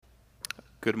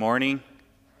Good morning.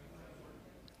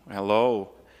 Hello.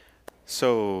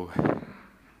 So,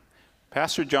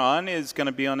 Pastor John is going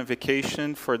to be on a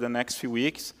vacation for the next few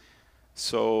weeks,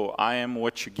 so I am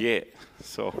what you get.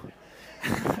 So,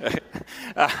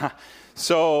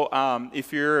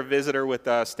 if you're a visitor with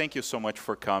us, thank you so much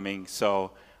for coming.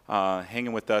 So,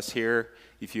 hanging with us here.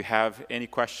 If you have any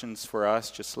questions for us,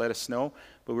 just let us know.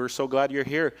 But we're so glad you're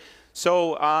here.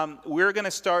 So we're going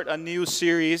to start a new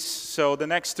series. So the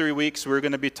next 3 weeks, we're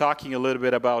going to be talking a little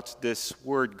bit about this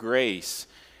word grace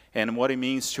and what it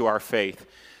means to our faith.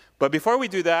 But before we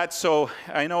do that, so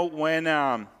I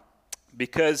know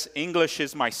because English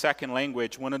is my second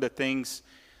language, one of the things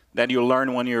that you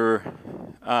learn when you're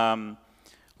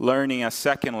learning a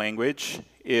second language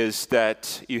is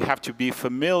that you have to be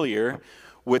familiar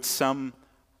with some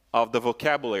of the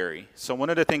vocabulary. So one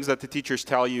of the things that the teachers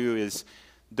tell you is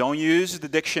don't use the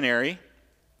dictionary,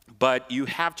 but you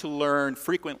have to learn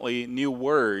frequently new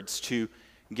words to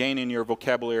gain in your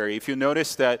vocabulary. If you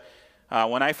notice that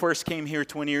when I first came here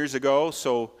 20 years ago,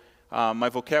 so my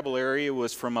vocabulary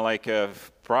was from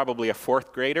probably a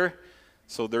fourth grader.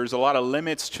 So there's a lot of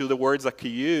limits to the words I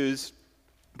could use.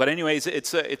 But anyways,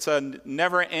 it's a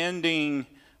never-ending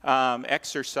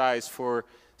exercise for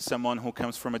someone who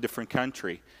comes from a different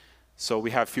country. So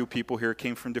we have few people here who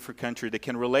came from different countries that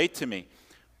can relate to me.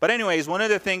 But anyways, one of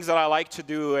the things that I like to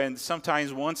do, and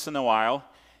sometimes once in a while,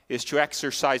 is to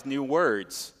exercise new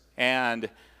words. And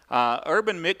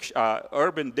Urban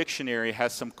Dictionary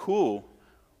has some cool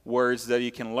words that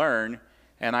you can learn,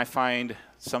 and I find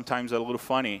sometimes a little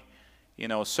funny.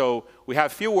 So we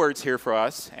have a few words here for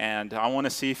us, and I want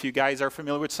to see if you guys are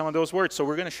familiar with some of those words. So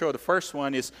we're going to show the first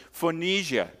one is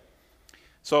Phoenicia.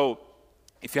 So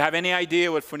if you have any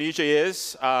idea what Phoenicia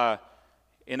is, at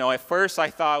first I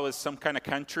thought it was some kind of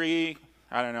country.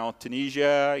 I don't know,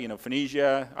 Tunisia,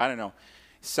 Phoenicia, I don't know.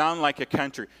 Sound like a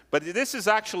country. But this is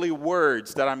actually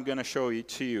words that I'm going to show you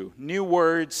to you. New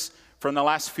words from the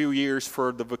last few years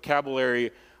for the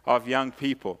vocabulary of young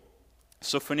people.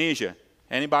 So Phoenicia.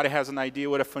 Anybody has an idea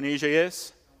what a Phoenicia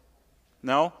is?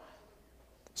 No?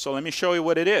 So let me show you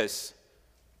what it is.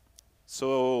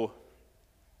 So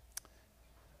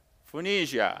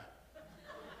Phoenicia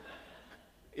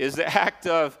is the act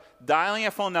of dialing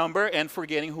a phone number and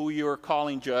forgetting who you are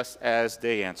calling just as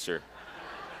they answer.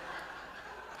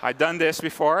 I've done this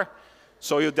before.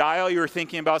 So you dial, you're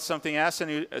thinking about something else,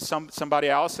 and somebody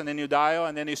else, and then you dial,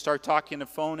 and then you start talking on the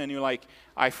phone, and you're like,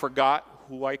 I forgot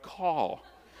who I call.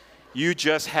 You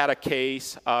just had a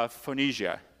case of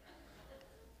Phoenicia.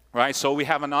 Right? So we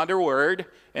have another word,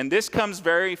 and this comes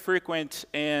very frequent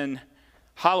in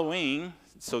Halloween.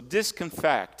 So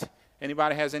disconfect.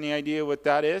 Anybody has any idea what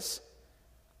that is?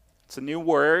 It's a new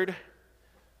word.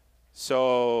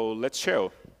 So let's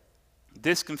show.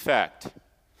 Disconfect.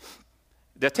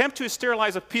 The attempt to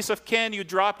sterilize a piece of candy you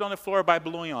dropped on the floor by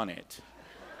blowing on it.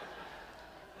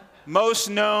 Most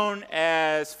known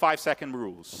as 5-second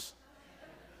rules.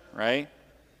 Right?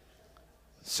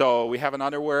 So we have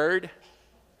another word.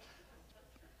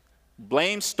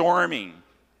 Blamestorming.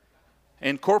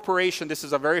 Incorporation, this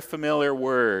is a very familiar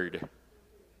word.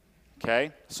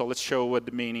 Okay, so let's show what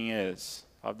the meaning is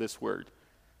of this word.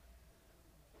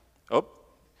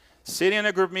 Sitting in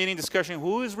a group meeting discussing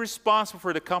who is responsible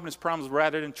for the company's problems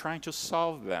rather than trying to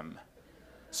solve them.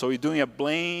 So you're doing a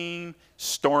blame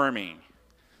storming,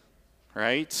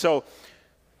 right? So,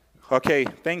 okay,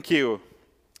 thank you.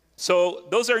 So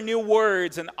those are new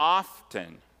words, and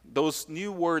often those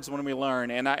new words when we learn,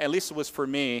 and at least it was for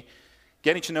me,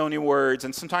 getting to know new words,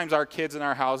 and sometimes our kids in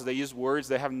our house, they use words,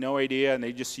 they have no idea, and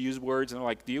they just use words, and they're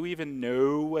like, do you even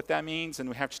know what that means? And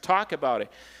we have to talk about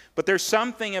it. But there's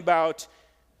something about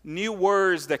new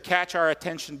words that catch our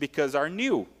attention because are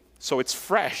new. So it's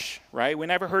fresh, right? We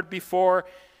never heard before,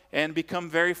 and become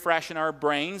very fresh in our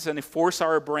brains, and it forces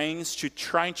our brains to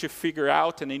trying to figure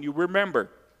out, and then you remember,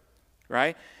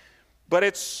 right? But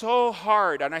it's so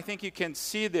hard, and I think you can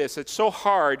see this, it's so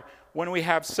hard when we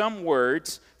have some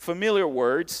words, familiar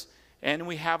words, and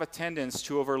we have a tendency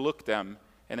to overlook them,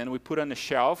 and then we put on the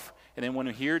shelf, and then when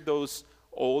we hear those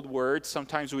old words,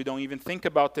 sometimes we don't even think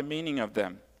about the meaning of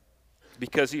them,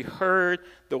 because you heard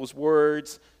those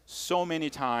words so many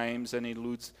times, and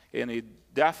it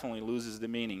definitely loses the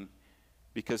meaning,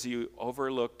 because you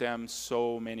overlook them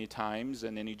so many times,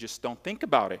 and then you just don't think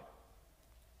about it,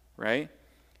 right?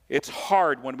 It's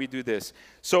hard when we do this.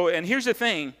 So, and here's the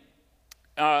thing.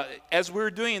 As we're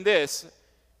doing this,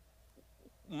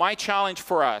 my challenge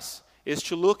for us is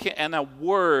to look at a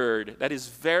word that is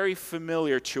very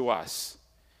familiar to us.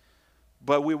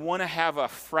 but we want to have a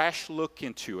fresh look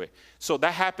into it. So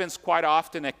that happens quite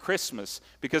often at Christmas,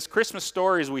 because Christmas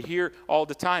stories we hear all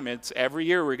the time. It's every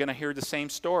year we're going to hear the same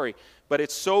story. But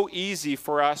it's so easy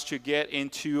for us to get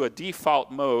into a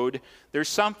default mode. There's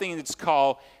something that's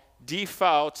called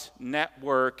default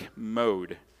network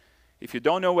mode. If you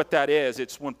don't know what that is,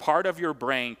 it's when part of your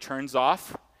brain turns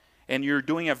off and you're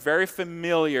doing a very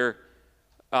familiar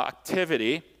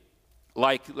activity,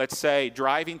 like, let's say,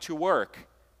 driving to work.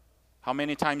 How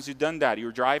many times you've done that?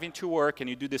 You're driving to work and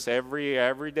you do this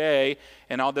every day,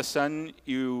 and all of a sudden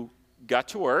you got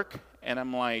to work, and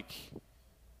I'm like,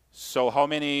 so how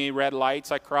many red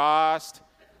lights I crossed?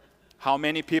 How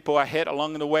many people I hit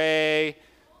along the way?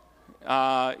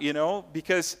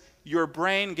 Because your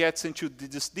brain gets into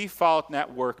this default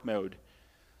network mode.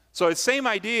 So it's the same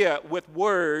idea with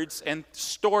words and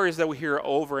stories that we hear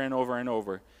over and over and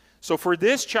over. So for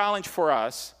this challenge for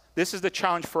us, this is the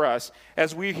challenge for us,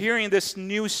 as we're hearing this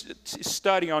new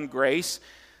study on grace,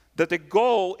 that the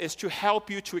goal is to help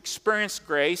you to experience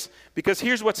grace, because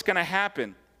here's what's going to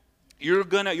happen. Your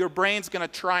brain's going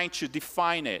to try to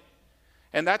define it.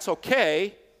 And that's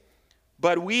okay,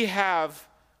 but we have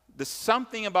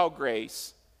something about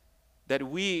grace that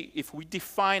if we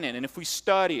define it, and if we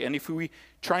study, and if we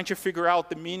trying to figure out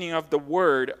the meaning of the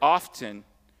word, often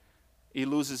it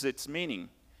loses its meaning.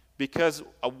 Because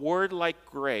a word like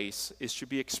grace is to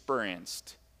be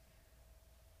experienced.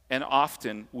 And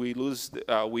often we lost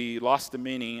the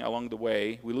meaning along the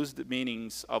way. We lose the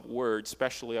meanings of words,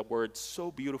 especially a word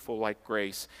so beautiful like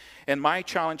grace. And my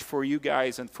challenge for you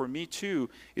guys, and for me too,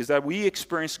 is that we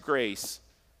experience grace.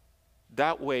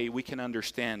 That way we can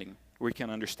understand.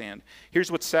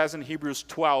 Here's what it says in Hebrews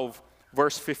 12,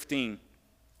 verse 15.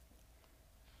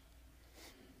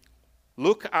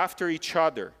 Look after each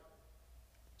other,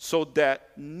 so that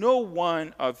no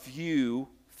one of you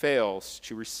fails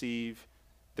to receive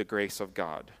the grace of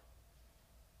God.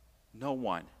 No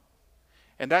one.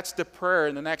 And that's the prayer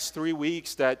in the next 3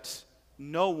 weeks, that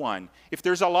no one. If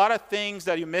there's a lot of things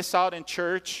that you miss out in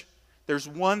church, there's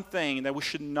one thing that we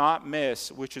should not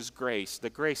miss, which is grace,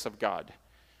 the grace of God.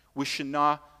 We should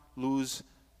not lose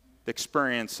the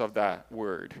experience of that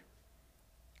word.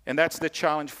 And that's the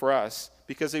challenge for us.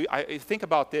 Because I think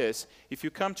about this, if you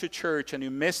come to church and you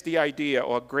miss the idea of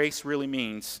what grace really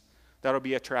means, that'll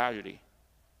be a tragedy.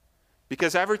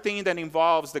 Because everything that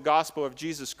involves the gospel of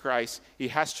Jesus Christ,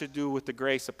 it has to do with the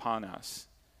grace upon us.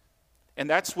 And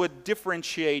that's what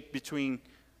differentiates between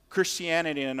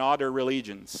Christianity and other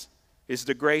religions, is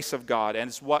the grace of God, and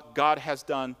it's what God has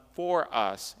done for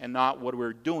us and not what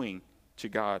we're doing to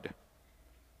God.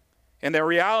 And the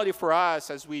reality for us,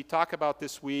 as we talk about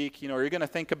this week, you're going to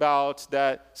think about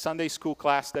that Sunday school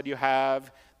class that you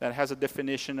have that has a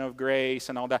definition of grace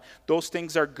and all that. Those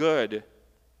things are good.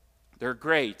 They're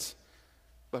great.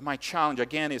 But my challenge,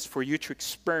 again, is for you to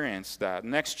experience that.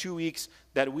 Next 2 weeks,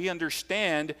 that we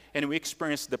understand and we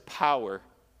experience the power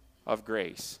of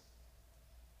grace.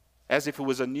 As if it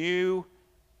was a new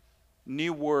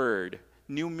word,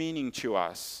 new meaning to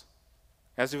us.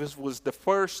 As if it was the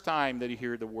first time that you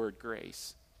hear the word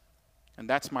grace. And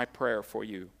that's my prayer for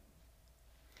you.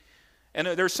 And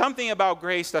there's something about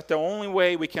grace that the only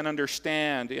way we can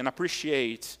understand and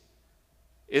appreciate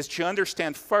is to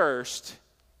understand first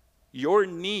your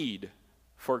need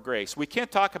for grace. We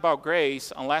can't talk about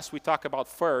grace unless we talk about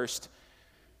first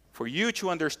for you to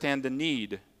understand the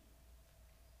need.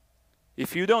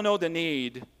 If you don't know the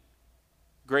need,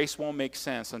 grace won't make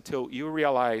sense until you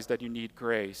realize that you need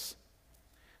grace.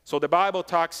 So the Bible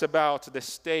talks about the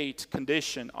state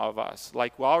condition of us,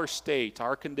 like our state,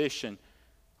 our condition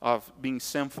of being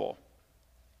sinful,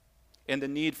 and the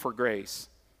need for grace.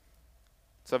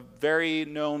 It's a very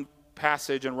known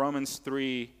passage in Romans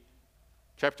 3,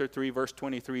 chapter 3, verse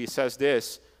 23. It says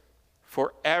this,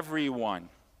 "For everyone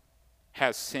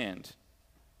has sinned.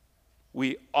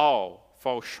 We all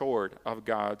fall short of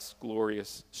God's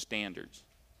glorious standards."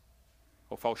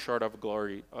 Or fall short of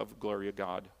glory of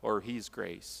God, or His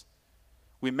grace.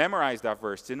 We memorized that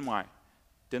verse, didn't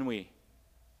we?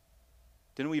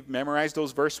 Didn't we memorize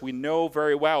those verses? We know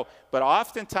very well. But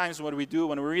oftentimes what we do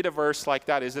when we read a verse like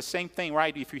that is the same thing,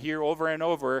 right? If you hear over and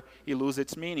over, it loses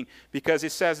its meaning. Because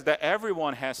it says that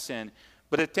everyone has sinned.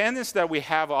 But the tendency that we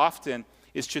have often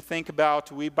is to think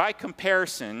about, by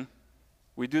comparison,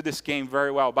 we do this game very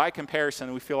well. By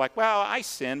comparison, we feel like, well, I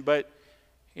sinned, but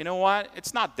you know what?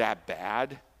 It's not that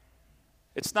bad.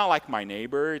 It's not like my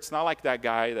neighbor. It's not like that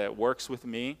guy that works with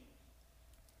me.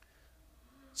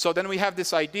 So then we have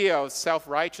this idea of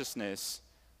self-righteousness,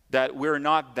 that we're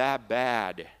not that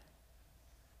bad.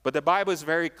 But the Bible is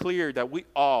very clear that we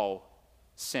all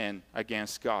sin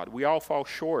against God. We all fall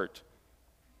short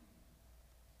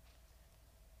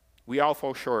We all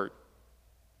fall short.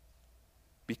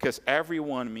 Because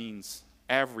everyone means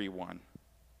everyone.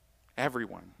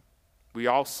 Everyone. We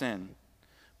all sin.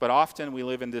 But often we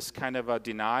live in this kind of a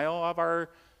denial of our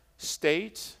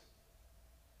state.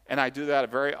 And I do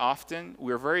that very often.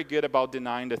 We're very good about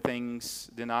denying the things,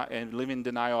 and living in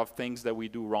denial of things that we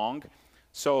do wrong.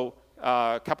 So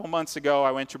a couple months ago,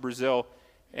 I went to Brazil,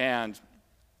 and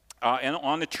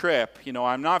on the trip,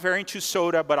 I'm not very into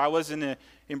soda, but I was in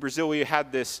Brazil. We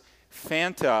had this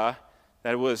Fanta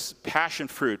that was passion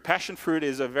fruit. Passion fruit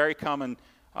is a very common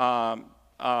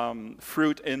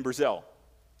fruit in Brazil.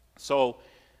 So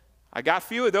I got a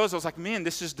few of those. I was like, man,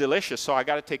 this is delicious. So I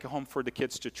got to take it home for the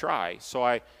kids to try. So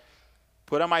I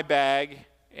put on my bag,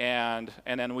 and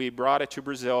then we brought it to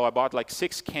Brazil. I bought like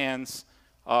 6 cans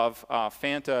of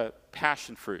Fanta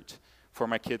passion fruit for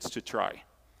my kids to try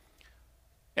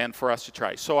and for us to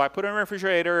try. So I put it in the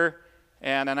refrigerator,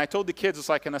 and I told the kids, it's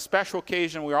like on a special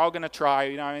occasion, we're all going to try.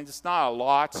 It's not a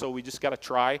lot, so we just got to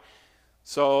try.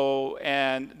 So,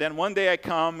 and then one day I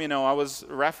come, I was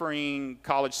refereeing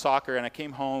college soccer, and I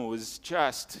came home. It was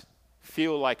just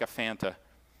feel like a Fanta.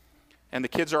 And the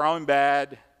kids are all in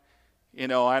bed,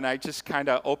 and I just kind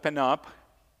of open up.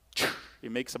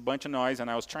 It makes a bunch of noise,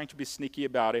 and I was trying to be sneaky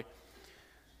about it.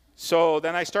 So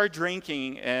then I started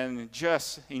drinking and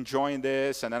just enjoying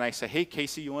this. And then I said, hey,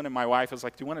 Casey, my wife was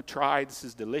like, do you want to try? This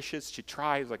is delicious. She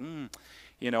tried. I was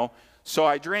like, So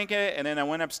I drank it, and then I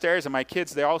went upstairs, and my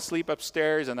kids, they all sleep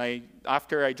upstairs. And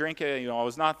after I drink it, I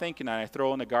was not thinking, and I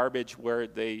throw in the garbage where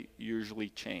they usually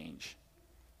change,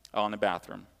 on the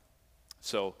bathroom.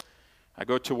 So I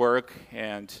go to work,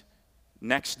 and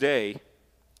next day,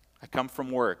 I come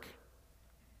from work.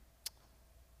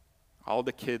 All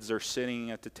the kids are sitting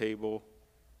at the table,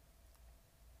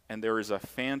 and there is a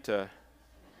Fanta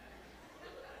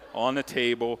on the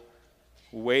table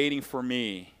waiting for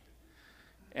me.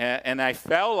 And I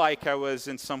felt like I was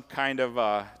in some kind of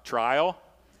a trial.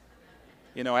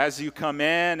 As you come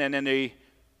in, and then they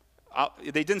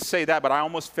didn't say that, but I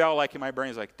almost felt like in my brain,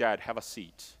 it's like, Dad, have a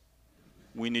seat.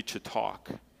 We need to talk.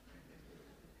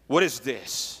 What is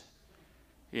this?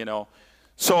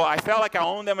 So I felt like I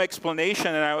owed them an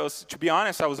explanation, and to be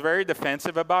honest, I was very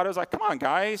defensive about it. I was like, come on,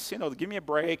 guys, give me a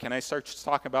break. And I started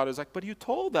talking about it. I was like, but you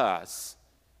told us.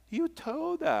 You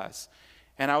told us.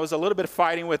 And I was a little bit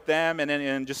fighting with them, and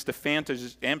then just the Fanta,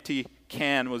 just empty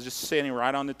can was just sitting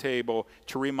right on the table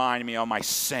to remind me of my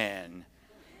sin.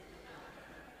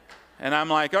 And I'm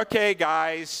like, okay,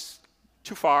 guys,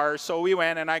 too far. So we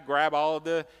went, and I grabbed all of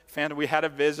the Fanta. We had a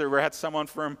visitor. We had someone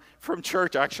from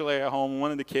church actually at home,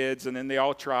 one of the kids, and then they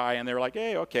all try, and they were like,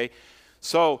 hey, okay.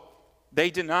 So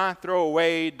they did not throw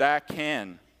away that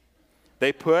can.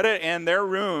 They put it in their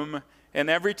room, and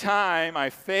every time I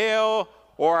fail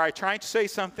or I try to say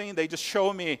something, they just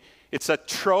show me it's a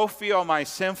trophy of my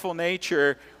sinful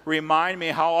nature, remind me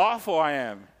how awful I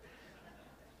am.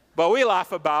 But we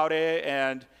laugh about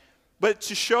it, but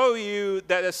to show you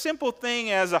that a simple thing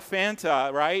as a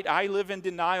Fanta, right? I live in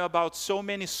denial about so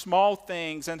many small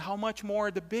things, and how much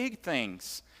more the big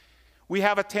things. We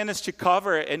have a tendency to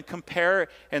cover and compare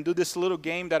and do this little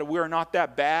game that we're not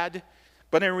that bad.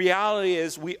 But in reality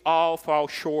is we all fall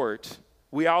short.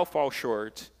 We all fall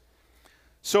short.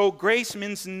 So grace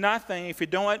means nothing if you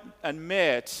don't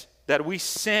admit that we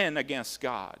sin against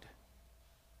God.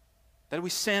 That we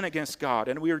sin against God,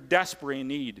 and we are desperately in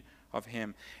need of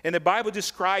Him. And the Bible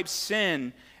describes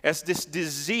sin as this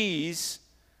disease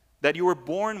that you were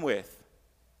born with.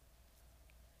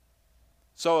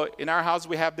 So in our house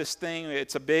we have this thing,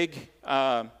 it's a big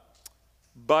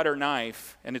butter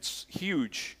knife, and it's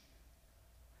huge.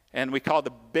 And we call it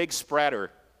the big spreader.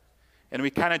 And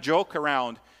we kind of joke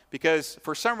around, because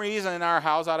for some reason in our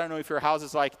house, I don't know if your house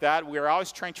is like that, we're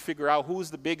always trying to figure out who's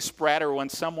the big spreader when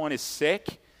someone is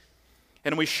sick.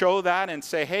 And we show that and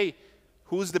say, hey,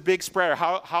 who's the big spreader?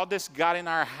 How this got in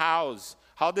our house?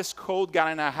 How this cold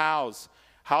got in our house?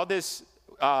 How this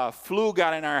flu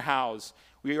got in our house?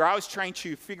 We are always trying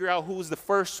to figure out who's the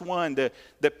first one, the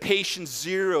patient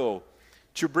zero,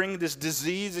 to bring this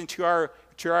disease into our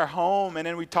home. And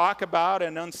then we talk about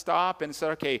it nonstop and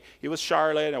said, okay, it was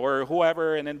Charlotte or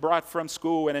whoever, and then brought from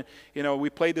school. And then, we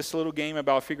played this little game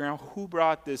about figuring out who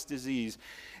brought this disease.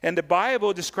 And the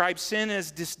Bible describes sin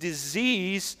as this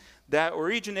disease that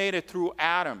originated through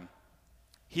Adam.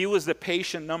 He was the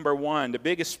patient number one, the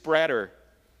biggest spreader.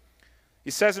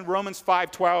 It says in Romans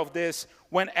 5:12 this,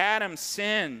 when Adam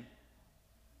sinned,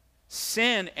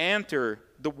 sin entered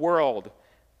the world.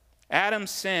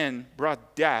 Adam's sin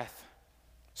brought death.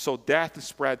 So death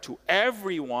spread to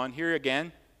everyone, here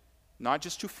again, not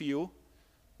just to few,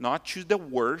 not to the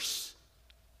worst,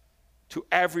 to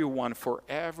everyone, for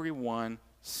everyone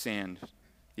sinned.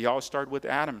 It all started with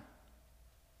Adam.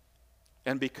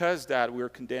 And because that, we are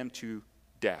condemned to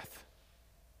death.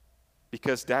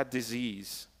 Because that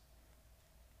disease.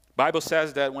 Bible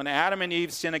says that when Adam and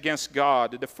Eve sinned against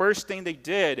God, the first thing they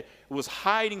did was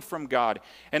hiding from God.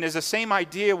 And it's the same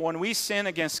idea when we sin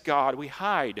against God, we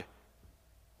hide.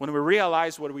 When we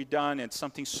realize what we've done and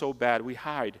something so bad, we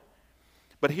hide.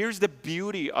 But here's the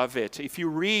beauty of it. If you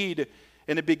read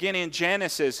in the beginning in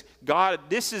Genesis, God,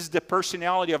 this is the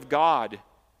personality of God.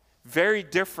 Very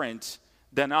different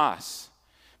than us.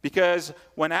 Because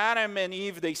when Adam and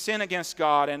Eve, they sin against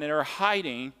God and they're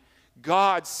hiding,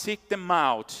 God seek them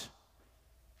out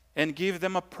and give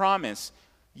them a promise.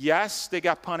 Yes, they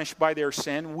got punished by their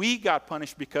sin. We got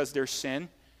punished because of their sin.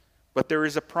 But there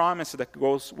is a promise that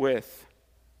goes with.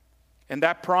 And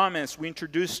that promise we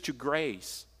introduce to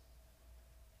grace.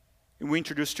 And we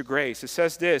introduce to grace. It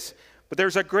says this, but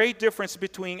there's a great difference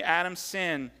between Adam's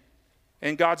sin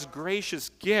and God's gracious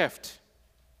gift.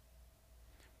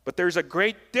 But there's a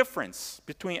great difference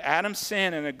between Adam's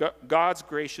sin and God's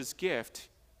gracious gift.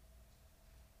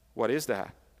 What is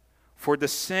that? For the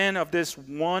sin of this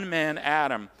one man,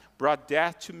 Adam, brought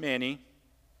death to many.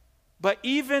 But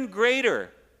even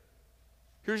greater,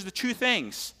 here's the two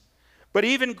things. But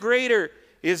even greater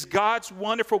is God's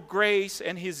wonderful grace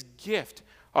and his gift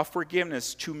of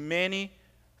forgiveness to many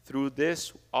through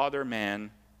this other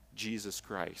man, Jesus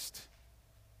Christ.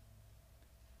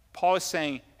 Paul is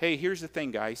saying, hey, here's the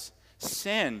thing, guys.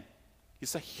 Sin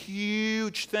is a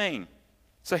huge thing.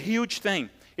 It's a huge thing.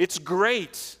 It's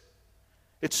great.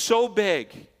 It's so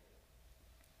big.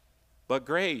 But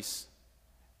grace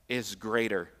is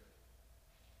greater.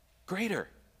 Greater.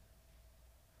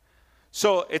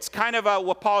 So it's kind of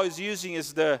what Paul is using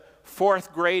is the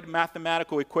fourth grade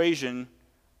mathematical equation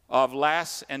of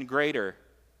less and greater.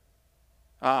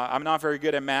 I'm not very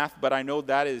good at math, but I know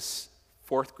that is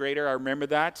fourth grader. I remember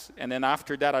that. And then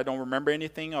after that, I don't remember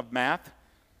anything of math.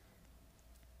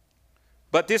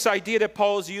 But this idea that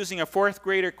Paul is using a fourth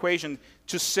grade equation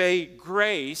to say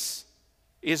grace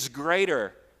is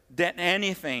greater than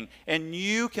anything. And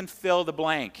you can fill the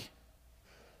blank.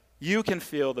 You can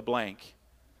fill the blank.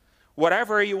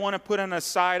 Whatever you want to put on the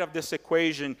side of this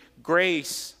equation,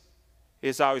 grace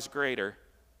is always greater.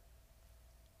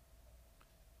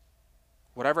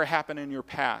 Whatever happened in your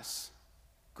past,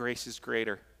 grace is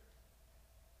greater.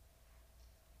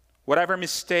 Whatever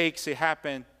mistakes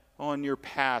happened on your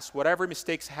past, whatever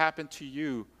mistakes happened to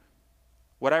you,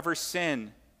 whatever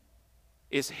sin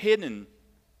is hidden,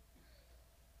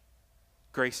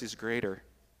 grace is greater.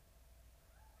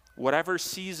 Whatever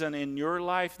season in your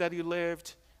life that you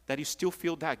lived, that you still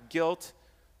feel that guilt,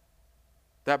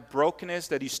 that brokenness,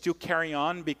 that you still carry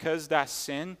on because that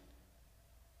sin,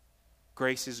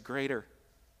 grace is greater.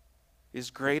 Is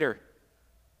greater.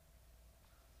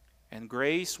 And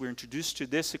grace, we're introduced to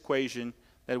this equation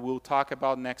that we'll talk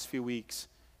about next few weeks.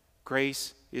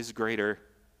 Grace is greater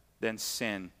than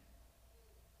sin.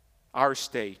 Our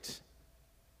state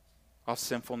of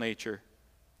sinful nature.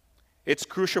 It's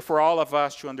crucial for all of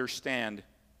us to understand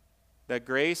that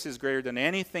grace is greater than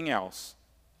anything else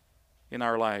in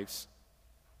our lives.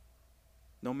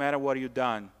 No matter what you've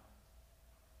done,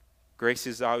 grace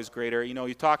is always greater. You know,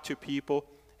 you talk to people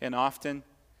and often,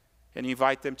 and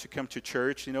invite them to come to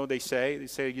church, you know, they say,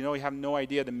 you know, you have no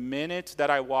idea, the minute that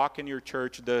I walk in your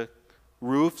church, the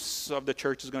roofs of the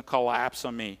church is going to collapse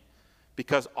on me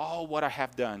because all what I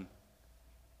have done.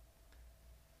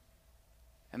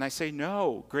 And I say,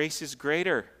 no, grace is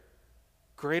greater.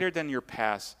 Greater than your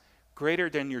past. Greater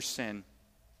than your sin.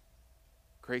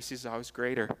 Grace is always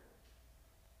greater.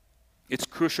 It's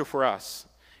crucial for us.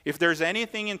 If there's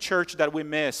anything in church that we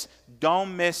miss,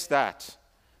 don't miss that.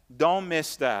 Don't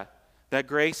miss that. That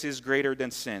grace is greater than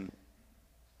sin.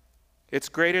 It's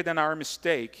greater than our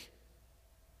mistake.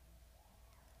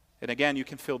 And again, you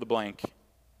can fill the blank.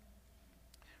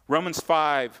 Romans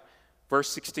 5, verse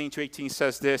 16 to 18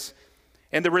 says this,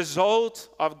 and the result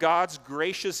of God's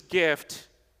gracious gift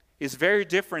is very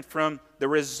different from the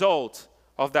result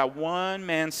of that one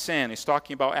man's sin. He's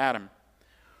talking about Adam.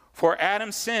 For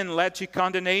Adam's sin led to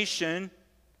condemnation,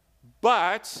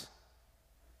 but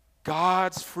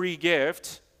God's free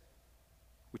gift,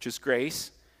 which is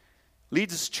grace,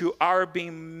 leads us to our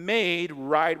being made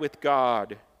right with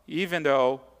God, even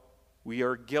though we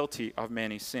are guilty of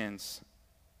many sins.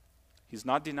 He's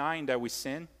not denying that we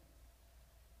sin.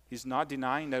 He's not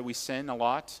denying that we sin a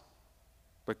lot,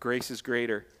 but grace is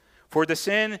greater. For the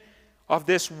sin of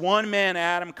this one man,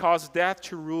 Adam, caused death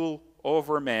to rule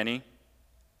over many,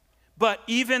 but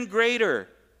even greater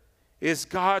is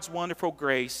God's wonderful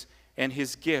grace and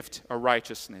his gift of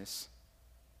righteousness.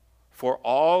 For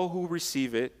all who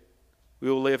receive it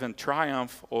will live in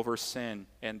triumph over sin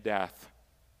and death.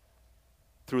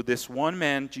 Through this one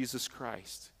man, Jesus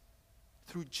Christ.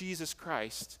 Through Jesus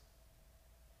Christ,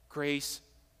 grace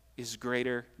is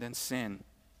greater than sin.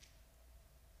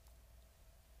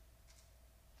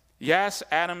 Yes,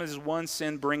 Adam's one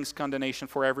sin brings condemnation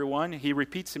for everyone. He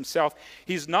repeats himself.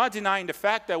 He's not denying the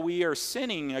fact that we are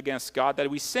sinning against God, that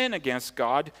we sin against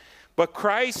God. But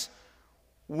Christ's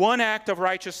one act of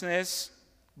righteousness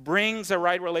brings a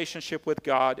right relationship with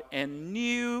God and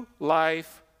new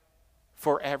life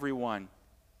for everyone.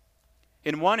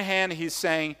 In one hand, he's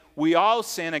saying, we all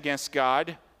sin against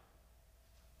God.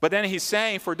 But then he's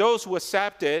saying, for those who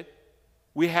accept it,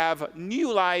 we have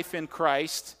new life in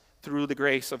Christ through the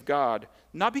grace of God.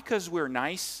 Not because we're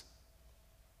nice.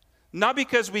 Not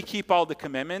because we keep all the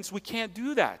commandments. We can't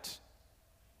do that.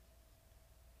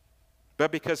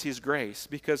 But because His grace,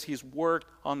 because He's worked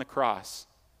on the cross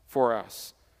for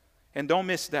us. And don't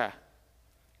miss that.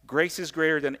 Grace is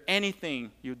greater than anything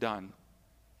you've done.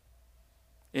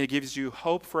 It gives you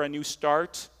hope for a new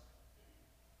start,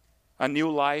 a new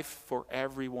life for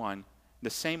everyone. The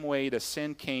same way the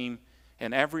sin came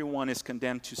and everyone is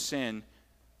condemned to sin,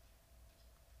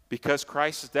 because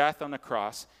Christ's death on the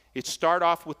cross, it started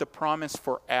off with the promise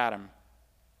for Adam.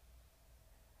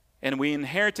 And we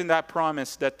inherit in that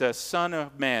promise that the Son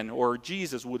of Man, or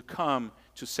Jesus, would come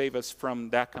to save us from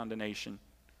that condemnation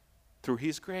through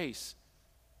His grace,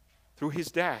 through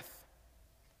His death.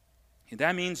 And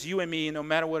that means you and me, no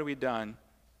matter what we've done,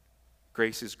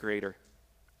 grace is greater.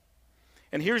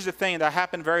 And here's the thing that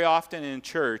happened very often in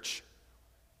church.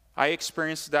 I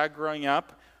experienced that growing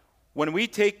up. When we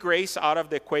take grace out of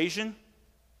the equation,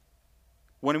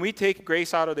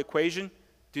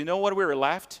 do you know what we're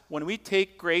left? When we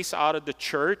take grace out of the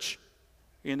church,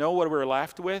 you know what we're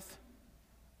left with?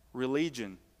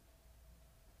 Religion.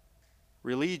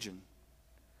 Religion.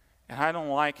 And I don't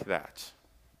like that.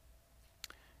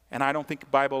 And I don't think the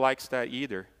Bible likes that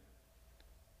either.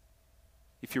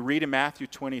 If you read in Matthew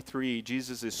 23,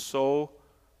 Jesus is so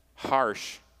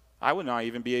harsh. I would not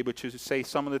even be able to say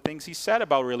some of the things He said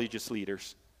about religious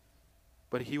leaders.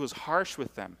 But He was harsh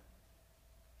with them.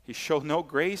 He showed no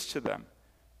grace to them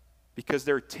because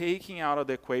they're taking out of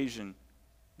the equation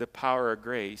the power of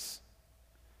grace.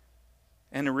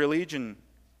 And religion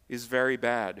is very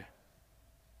bad.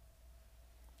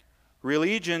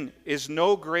 Religion is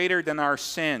no greater than our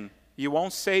sin. It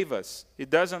won't save us.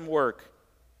 It doesn't work.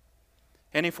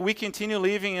 And if we continue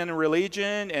living in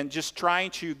religion and just trying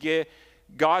to get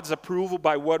God's approval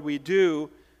by what we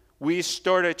do, we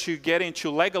started to get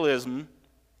into legalism,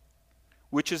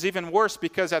 which is even worse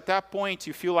because at that point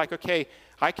you feel like, okay,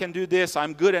 I can do this,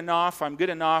 I'm good enough,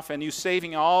 and you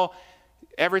saving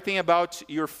everything about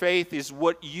your faith is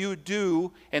what you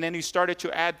do, and then you started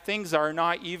to add things that are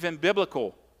not even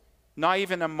biblical, not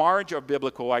even a margin of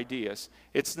biblical ideas.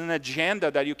 It's an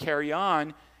agenda that you carry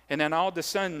on, and then all of a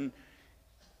sudden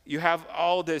you have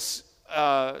all this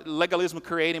legalism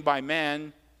created by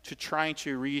man to trying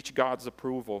to reach God's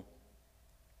approval.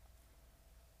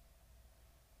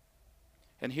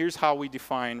 And here's how we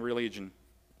define religion.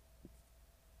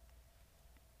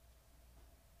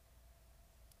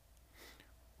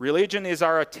 Religion is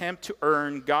our attempt to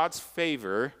earn God's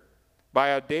favor by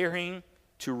adhering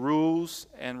to rules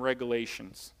and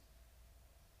regulations.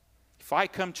 If I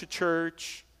come to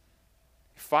church,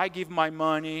 if I give my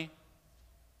money,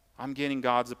 I'm getting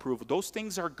God's approval. Those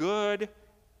things are good.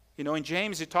 You know, in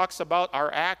James, it talks about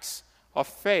our acts of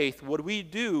faith. What we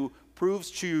do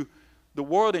proves to the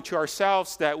world and to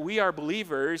ourselves that we are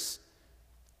believers,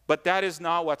 but that is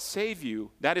not what saves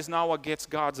you. That is not what gets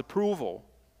God's approval.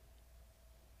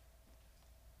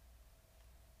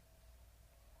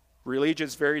 Religion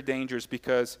is very dangerous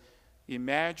because it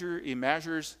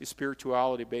measures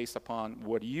spirituality based upon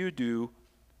what you do,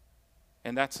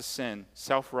 and that's a sin.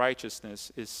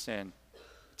 Self-righteousness is sin.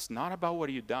 It's not about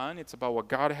what you've done, it's about what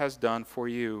God has done for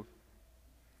you.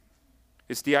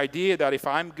 It's the idea that if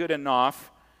I'm good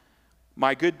enough,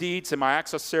 my good deeds and my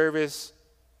acts of service,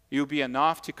 you'll be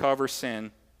enough to cover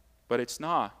sin, but it's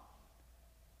not.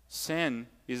 Sin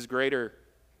is greater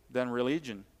than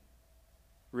religion.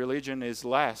 Religion is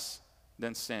less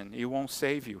than sin. It won't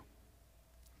save you.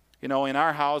 You know, in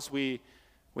our house, we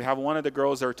have one of the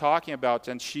girls that are talking about,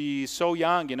 and she's so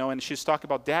young, you know, and she's talking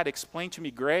about, Dad, explain to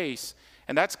me grace.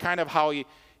 And that's kind of how he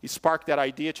sparked that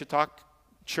idea to talk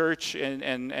church,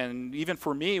 and even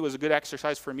for me, it was a good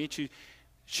exercise for me to,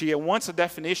 she wants a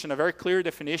definition, a very clear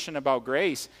definition about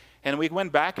grace. And we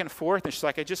went back and forth, and she's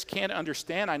like, I just can't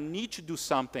understand. I need to do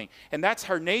something. And that's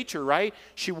her nature, right?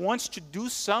 She wants to do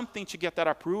something to get that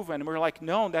approval. And we're like,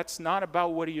 no, that's not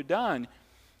about what you've done.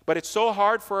 But it's so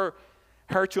hard for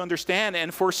her to understand,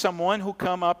 and for someone who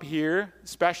come up here,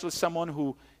 especially someone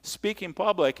who speak in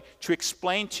public, to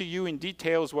explain to you in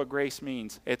details what grace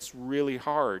means. It's really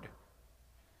hard.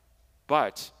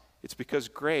 But it's because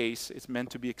grace is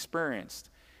meant to be experienced.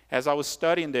 As I was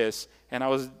studying this, and I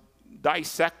was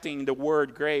dissecting the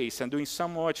word grace and doing so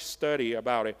much study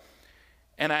about it,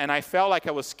 and I felt like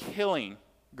I was killing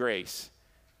grace.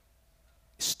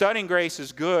 Studying grace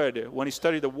is good when you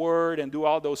study the word and do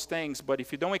all those things, but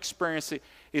if you don't experience it,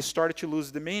 it started to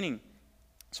lose the meaning.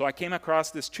 So I came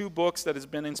across these 2 books that has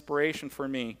been inspiration for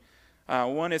me.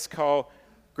 One is called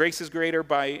Grace is Greater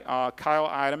by Kyle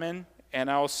Idleman, and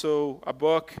also a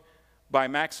book by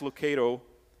Max Lucado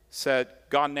said,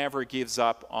 God Never Gives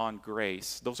Up on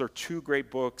Grace. Those are 2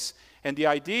 great books. And the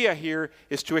idea here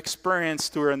is to experience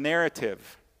through a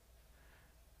narrative,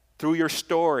 through your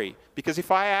story. Because if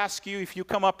I ask you, if you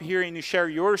come up here and you share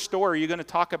your story, you're going to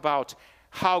talk about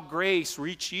how grace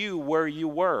reached you where you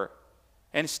were,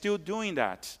 and still doing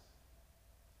that.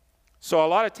 So a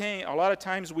lot of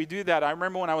times we do that. I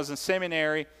remember when I was in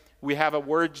seminary, we have a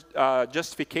word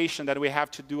justification that we have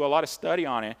to do a lot of study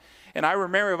on it. And I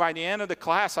remember by the end of the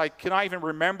class, I cannot even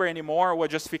remember anymore what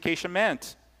justification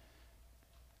meant.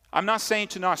 I'm not saying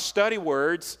to not study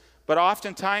words, but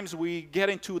oftentimes we get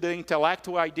into the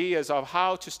intellectual ideas of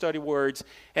how to study words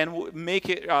and make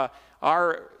it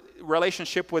our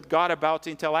relationship with God about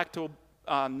intellectual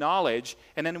knowledge,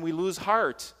 and then we lose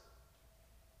heart.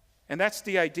 And that's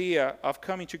the idea of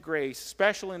coming to grace,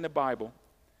 especially in the Bible.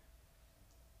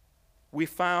 We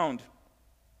found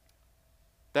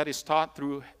that is taught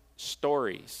through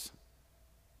stories,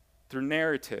 through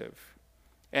narrative.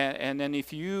 And then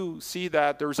if you see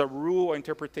that there's a rule or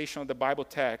interpretation of the Bible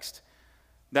text,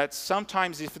 that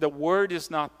sometimes if the word is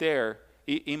not there,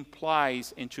 it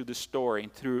implies into the story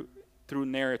through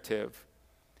narrative.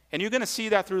 And you're going to see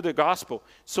that through the gospel.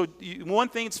 So one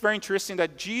thing that's very interesting,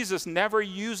 that Jesus never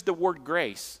used the word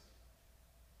grace.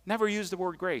 Never used the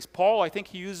word grace. Paul, I think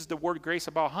he uses the word grace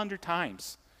about 100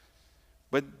 times.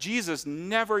 But Jesus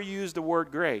never used the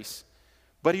word grace.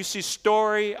 But you see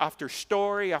story after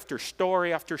story after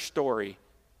story after story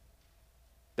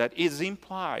that is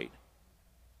implied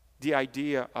the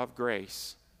idea of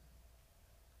grace.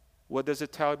 What does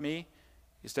it tell me?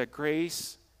 Is that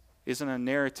grace isn't a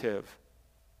narrative.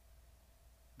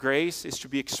 Grace is to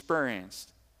be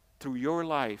experienced through your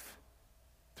life,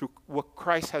 through what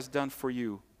Christ has done for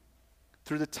you,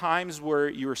 through the times where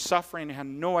you're suffering and have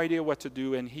no idea what to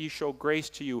do, and He showed grace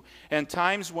to you, and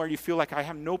times where you feel like I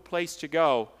have no place to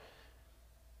go,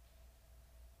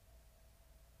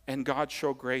 and God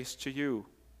showed grace to you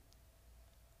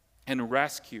and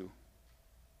rescue.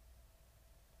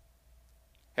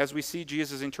 As we see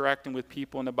Jesus interacting with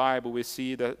people in the Bible, we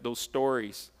see those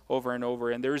stories over and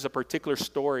over. And there is a particular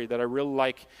story that I really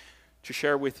like to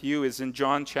share with you, is in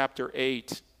John chapter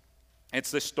 8.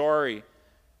 It's the story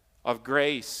of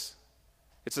grace.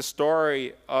 It's a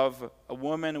story of a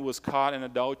woman who was caught in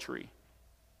adultery.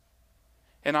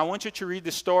 And I want you to read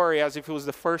the story as if it was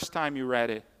the first time you read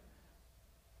it.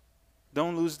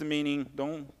 Don't lose the meaning.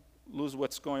 Don't lose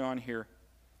what's going on here.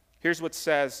 Here's what it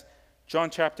says. John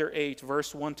chapter 8,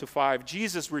 verse 1 to 5.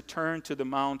 Jesus returned to the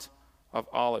Mount of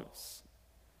Olives.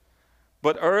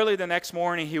 But early the next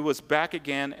morning, he was back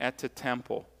again at the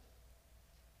temple.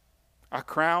 A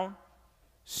crowd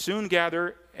soon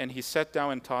gathered, and he sat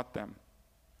down and taught them.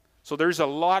 So there's a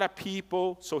lot of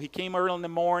people. So he came early in the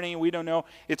morning. We don't know.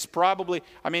 It's probably,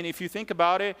 if you think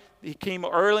about it, he came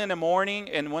early in the morning.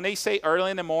 And when they say early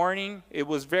in the morning, it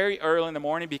was very early in the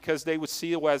morning because they would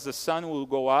see it as the sun will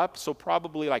go up. So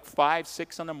probably like 5,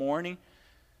 6 in the morning.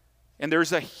 And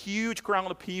there's a huge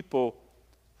crowd of people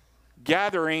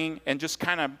gathering and just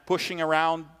kind of pushing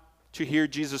around to hear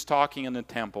Jesus talking in the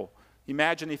temple.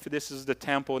 Imagine if this is the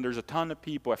temple and there's a ton of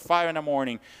people at 5 in the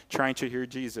morning trying to hear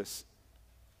Jesus.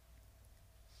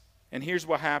 And here's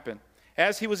what happened.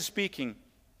 As he was speaking,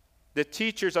 the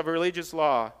teachers of religious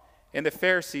law and the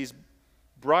Pharisees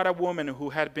brought a woman who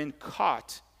had been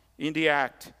caught in the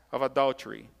act of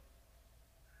adultery.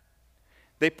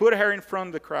 They put her in front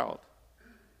of the crowd.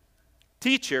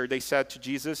 Teacher, they said to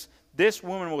Jesus, this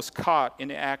woman was caught in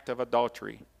the act of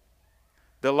adultery.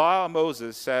 The law of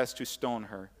Moses says to stone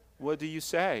her. What do you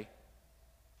say?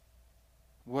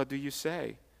 What do you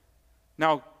say?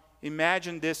 Now,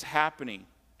 imagine this happening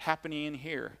in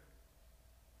here.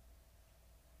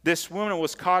 This woman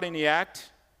was caught in the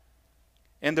act,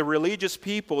 and the religious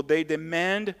people, they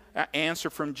demand an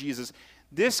answer from Jesus.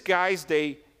 These guys,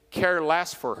 they care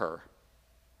less for her.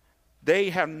 They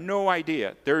have no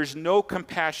idea. There is no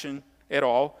compassion at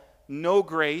all, no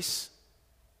grace.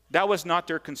 That was not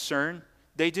their concern.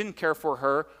 They didn't care for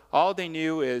her. All they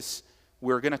knew is,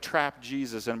 we're going to trap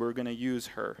Jesus and we're going to use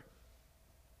her.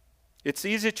 It's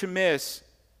easy to miss.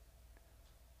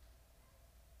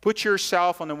 Put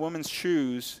yourself on a woman's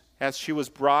shoes as she was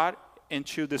brought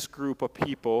into this group of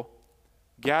people,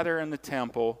 gathered in the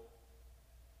temple.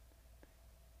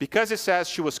 Because it says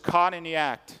she was caught in the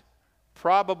act,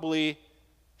 probably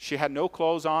she had no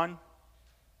clothes on.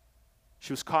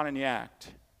 She was caught in the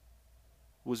act.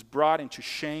 Was brought into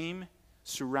shame,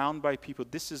 surrounded by people.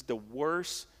 This is the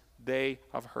worst day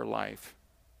of her life.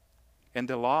 And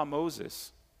the law of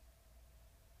Moses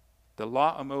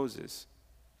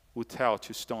would tell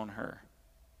to stone her.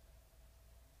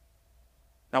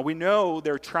 Now we know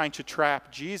they're trying to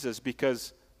trap Jesus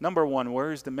because, number one,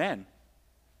 where is the men?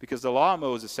 Because the law of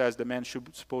Moses says the men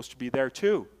should supposed to be there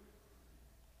too.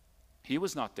 He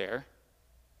was not there.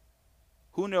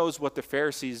 Who knows what the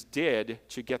Pharisees did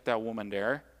to get that woman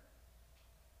there?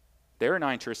 They were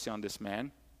not interested in this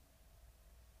man.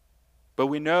 But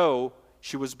we know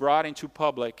she was brought into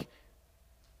public,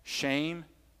 ashamed.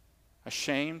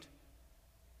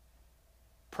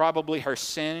 Probably her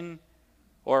sin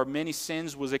or many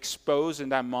sins was exposed in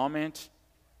that moment.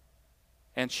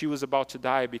 And she was about to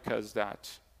die because of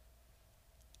that.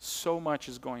 So much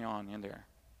is going on in there.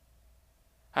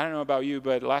 I don't know about you,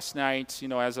 but last night,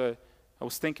 as I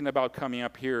was thinking about coming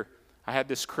up here, I had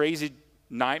this crazy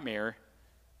nightmare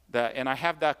and I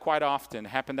have that quite often. It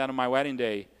happened on my wedding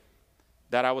day.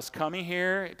 That I was coming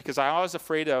here because I was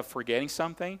afraid of forgetting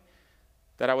something.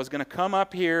 That I was going to come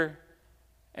up here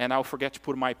and I'll forget to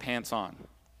put my pants on.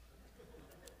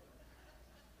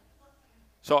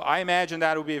 So I imagine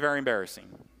that would be very embarrassing.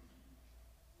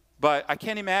 But I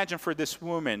can't imagine for this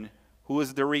woman who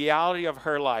is the reality of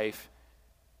her life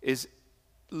is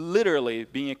literally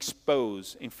being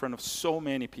exposed in front of so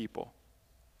many people.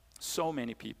 So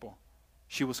many people.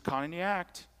 She was caught in the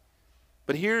act.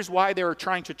 But here's why they were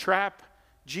trying to trap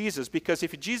Jesus. Because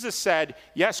if Jesus said,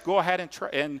 yes, go ahead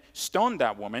and stone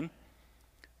that woman,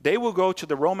 they will go to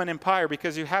the Roman Empire.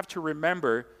 Because you have to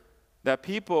remember that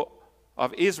people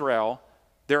of Israel,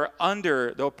 they're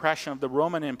under the oppression of the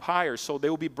Roman Empire. So they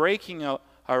will be breaking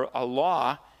a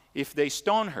law if they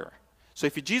stone her. So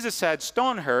if Jesus said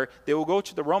stone her, they will go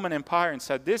to the Roman Empire and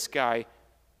said, this guy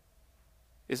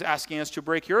is asking us to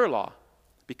break your law.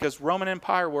 Because Roman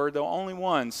Empire were the only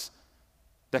ones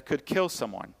that could kill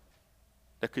someone,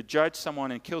 that could judge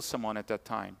someone and kill someone at that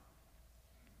time.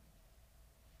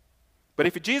 But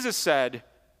if Jesus said,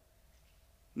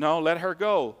 no, let her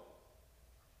go,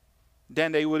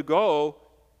 then they would go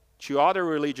to other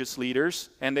religious leaders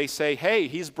and they say, hey,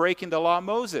 he's breaking the law of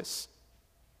Moses.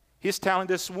 He's telling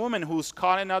this woman who's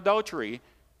caught in adultery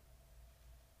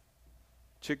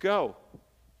to go.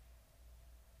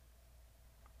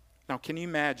 Now, can you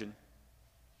imagine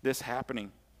this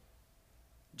happening?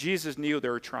 Jesus knew they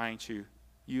were trying to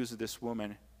use this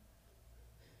woman.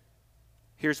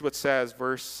 Here's what it says,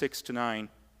 verse 6 to 9.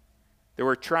 They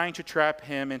were trying to trap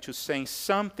him into saying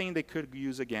something they could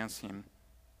use against him.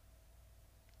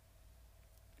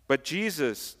 But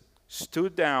Jesus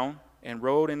stood down and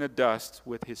wrote in the dust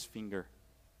with his finger.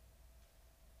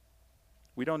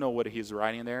 We don't know what he's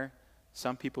writing there.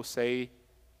 Some people say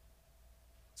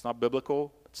it's not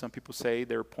biblical. Some people say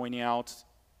they're pointing out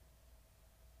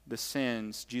the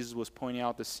sins. Jesus was pointing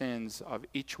out the sins of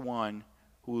each one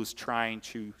who was trying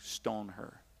to stone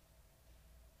her.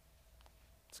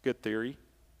 It's a good theory.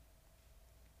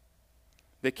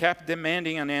 They kept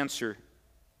demanding an answer.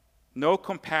 No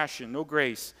compassion, no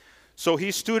grace. So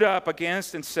he stood up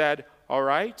against and said, all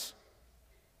right,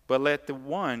 but let the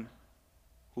one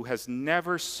who has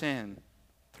never sinned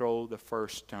throw the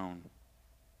first stone.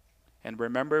 And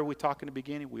remember, we talked in the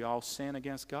beginning, we all sin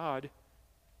against God.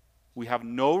 We have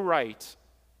no right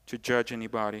to judge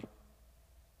anybody.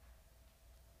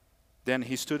 Then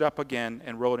he stood up again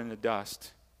and wrote in the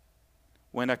dust.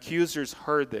 When accusers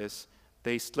heard this,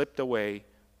 they slipped away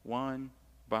one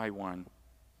by one,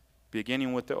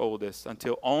 beginning with the oldest,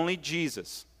 until only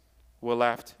Jesus was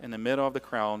left in the middle of the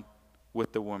crowd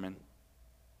with the woman.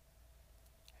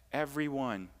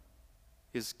 Everyone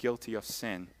is guilty of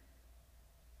sin.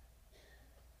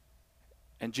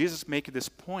 And Jesus makes this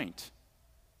point.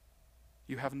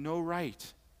 You have no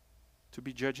right to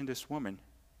be judging this woman.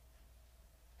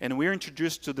 And we're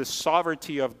introduced to the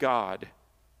sovereignty of God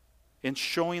in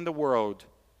showing the world,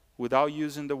 without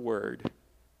using the word,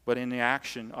 but in the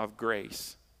action of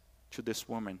grace to this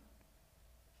woman.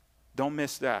 Don't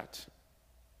miss that.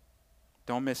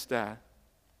 Don't miss that.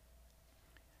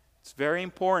 It's very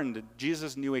important that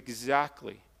Jesus knew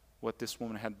exactly what this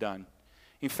woman had done.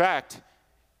 In fact,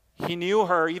 he knew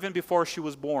her even before she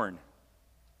was born.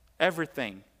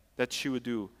 Everything that she would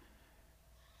do.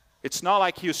 It's not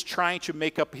like he was trying to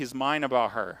make up his mind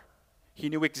about her. He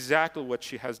knew exactly what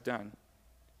she has done.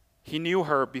 He knew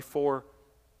her before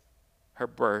her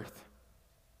birth.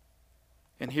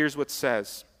 And here's what it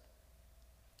says.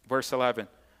 Verse 11.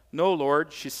 "No,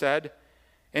 Lord," she said.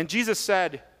 And Jesus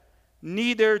said,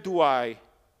 "Neither do I.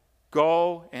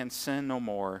 Go and sin no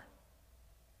more."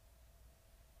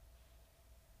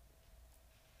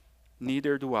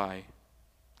 Neither do I.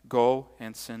 Go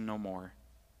and sin no more.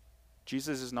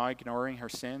 Jesus is not ignoring her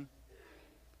sin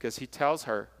because he tells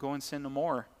her, go and sin no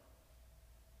more.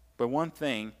 But one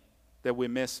thing that we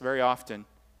miss very often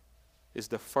is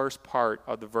the first part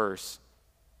of the verse.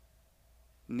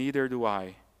 Neither do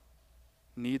I.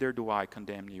 Neither do I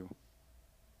condemn you.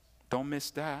 Don't miss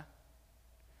that.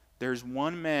 There's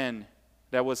one man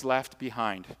that was left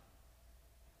behind.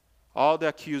 All the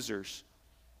accusers,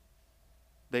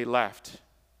 they left.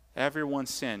 Everyone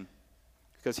sinned.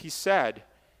 Because he said,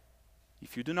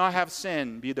 if you do not have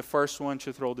sin, be the first one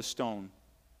to throw the stone.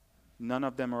 None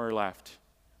of them are left.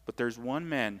 But there's one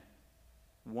man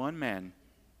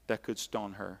that could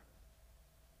stone her.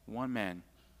 One man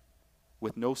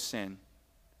with no sin.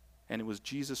 And it was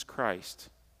Jesus Christ.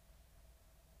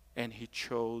 And he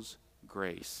chose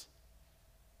grace.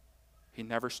 He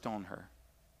never stoned her.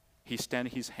 He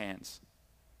extended his hands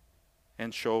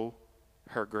and showed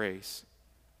her grace.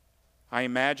 I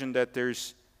imagine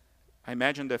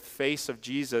the face of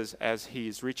Jesus as he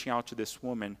is reaching out to this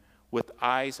woman with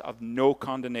eyes of no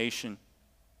condemnation.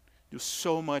 There's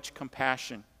so much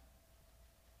compassion.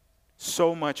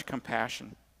 So much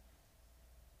compassion.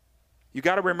 You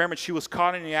got to remember, she was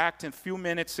caught in the act a few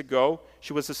minutes ago.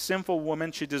 She was a sinful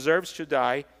woman. She deserves to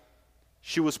die.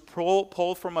 She was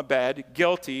pulled from a bed,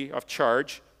 guilty of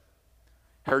charge.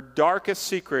 Her darkest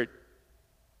secret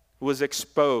was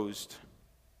exposed.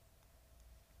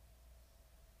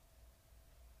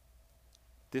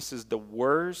 This is the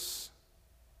worst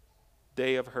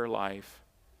day of her life,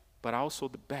 but also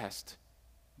the best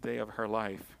day of her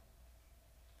life.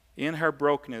 In her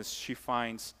brokenness, she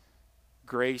finds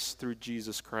grace through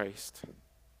Jesus Christ.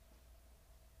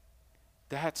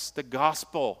 That's the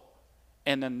gospel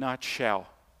in a nutshell.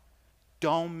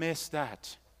 Don't miss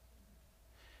that.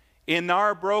 In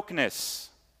our brokenness,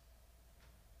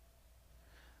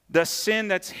 the sin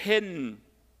that's hidden,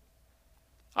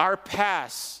 our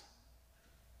past,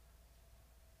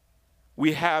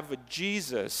 we have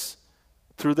Jesus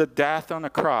through the death on the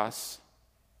cross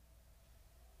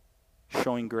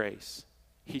showing grace.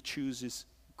 He chooses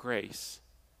grace.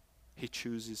 He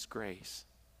chooses grace.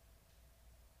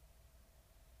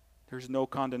 There's no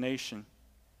condemnation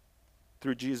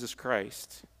through Jesus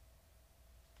Christ.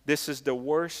 This is the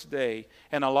worst day,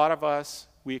 and a lot of us,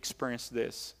 we experience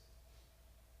this.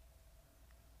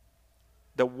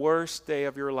 The worst day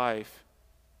of your life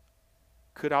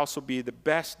could also be the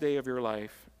best day of your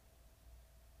life.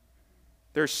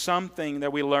 There's something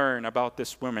that we learn about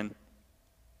this woman.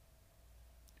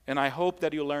 And I hope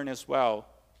that you learn as well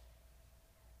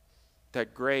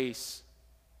that grace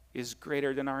is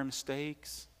greater than our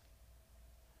mistakes.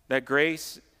 That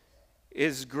grace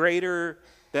is greater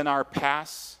than our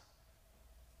past,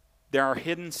 than our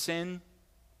hidden sin.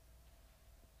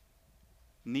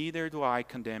 Neither do I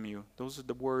condemn you. Those are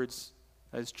the words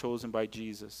that is chosen by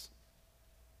Jesus.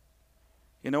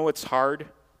 You know, it's hard.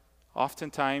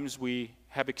 Oftentimes we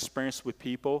have experience with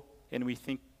people and we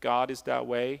think God is that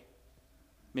way.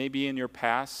 Maybe in your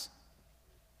past.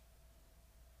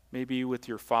 Maybe with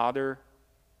your father.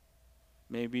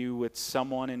 Maybe with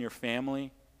someone in your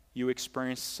family. You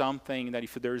experience something that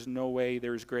if there's no way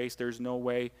there's grace, there's no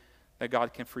way that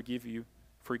God can forgive you,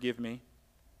 forgive me.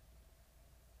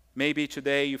 Maybe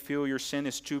today you feel your sin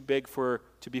is too big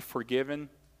to be forgiven.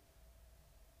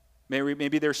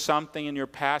 Maybe there's something in your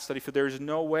past that if there's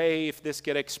no way, if this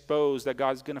gets exposed, that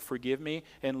God's going to forgive me.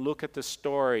 And look at the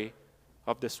story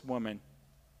of this woman.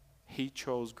 He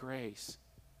chose grace.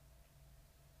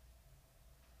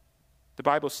 The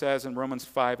Bible says in Romans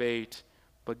 5:8,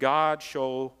 but God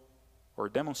show or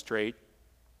demonstrate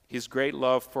his great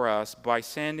love for us by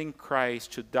sending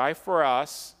Christ to die for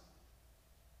us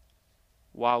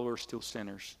while we're still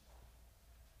sinners.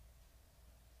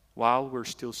 While we're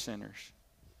still sinners.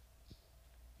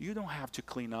 You don't have to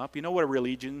clean up. You know what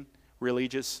religion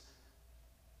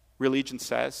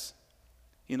says?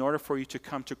 In order for you to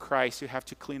come to Christ, you have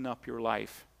to clean up your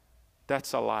life.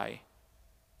 That's a lie.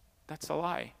 That's a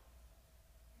lie.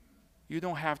 You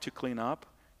don't have to clean up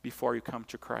before you come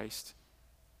to Christ.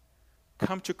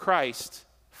 Come to Christ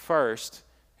first,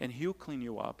 and He'll clean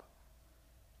you up.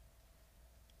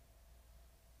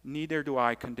 Neither do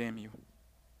I condemn you.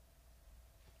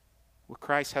 What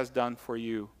Christ has done for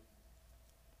you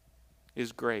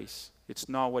is grace. It's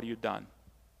not what you've done.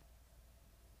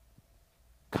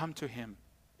 Come to Him.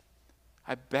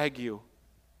 I beg you.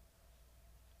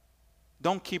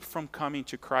 Don't keep from coming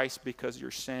to Christ because your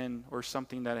sin or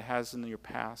something that it has in your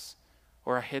past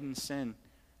or a hidden sin.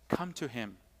 Come to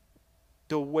Him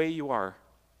the way you are.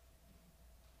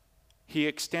 He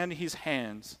extended His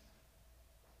hands,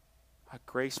 a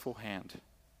graceful hand.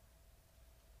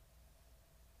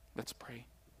 Let's pray.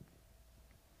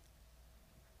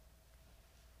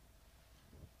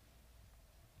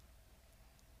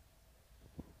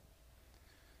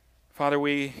 Father,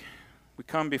 we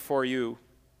come before you.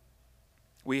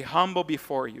 We humble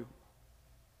before you.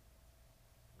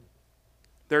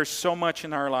 There's so much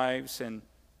in our lives, and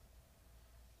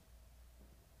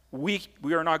we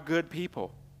are not good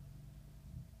people.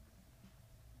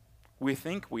 We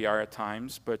think we are at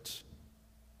times, but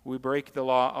we break the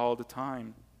law all the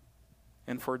time.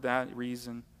 And for that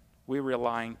reason, we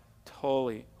rely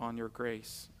totally on your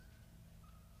grace.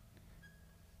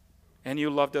 And you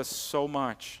loved us so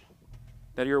much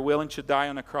that you're willing to die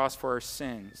on the cross for our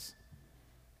sins.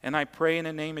 And I pray in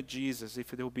the name of Jesus, if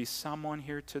there will be someone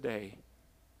here today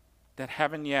that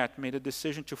haven't yet made a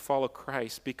decision to follow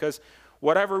Christ, because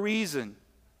whatever reason,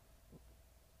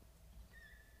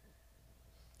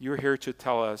 you're here to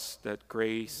tell us that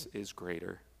grace is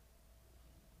greater.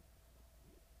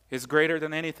 It's greater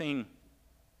than anything.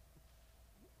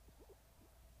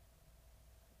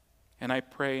 And I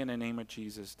pray in the name of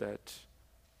Jesus that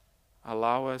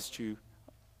allow us to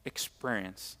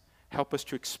experience, help us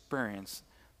to experience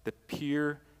the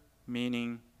pure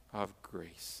meaning of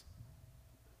grace.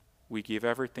 We give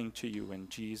everything to you in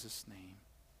Jesus' name.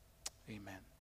 Amen.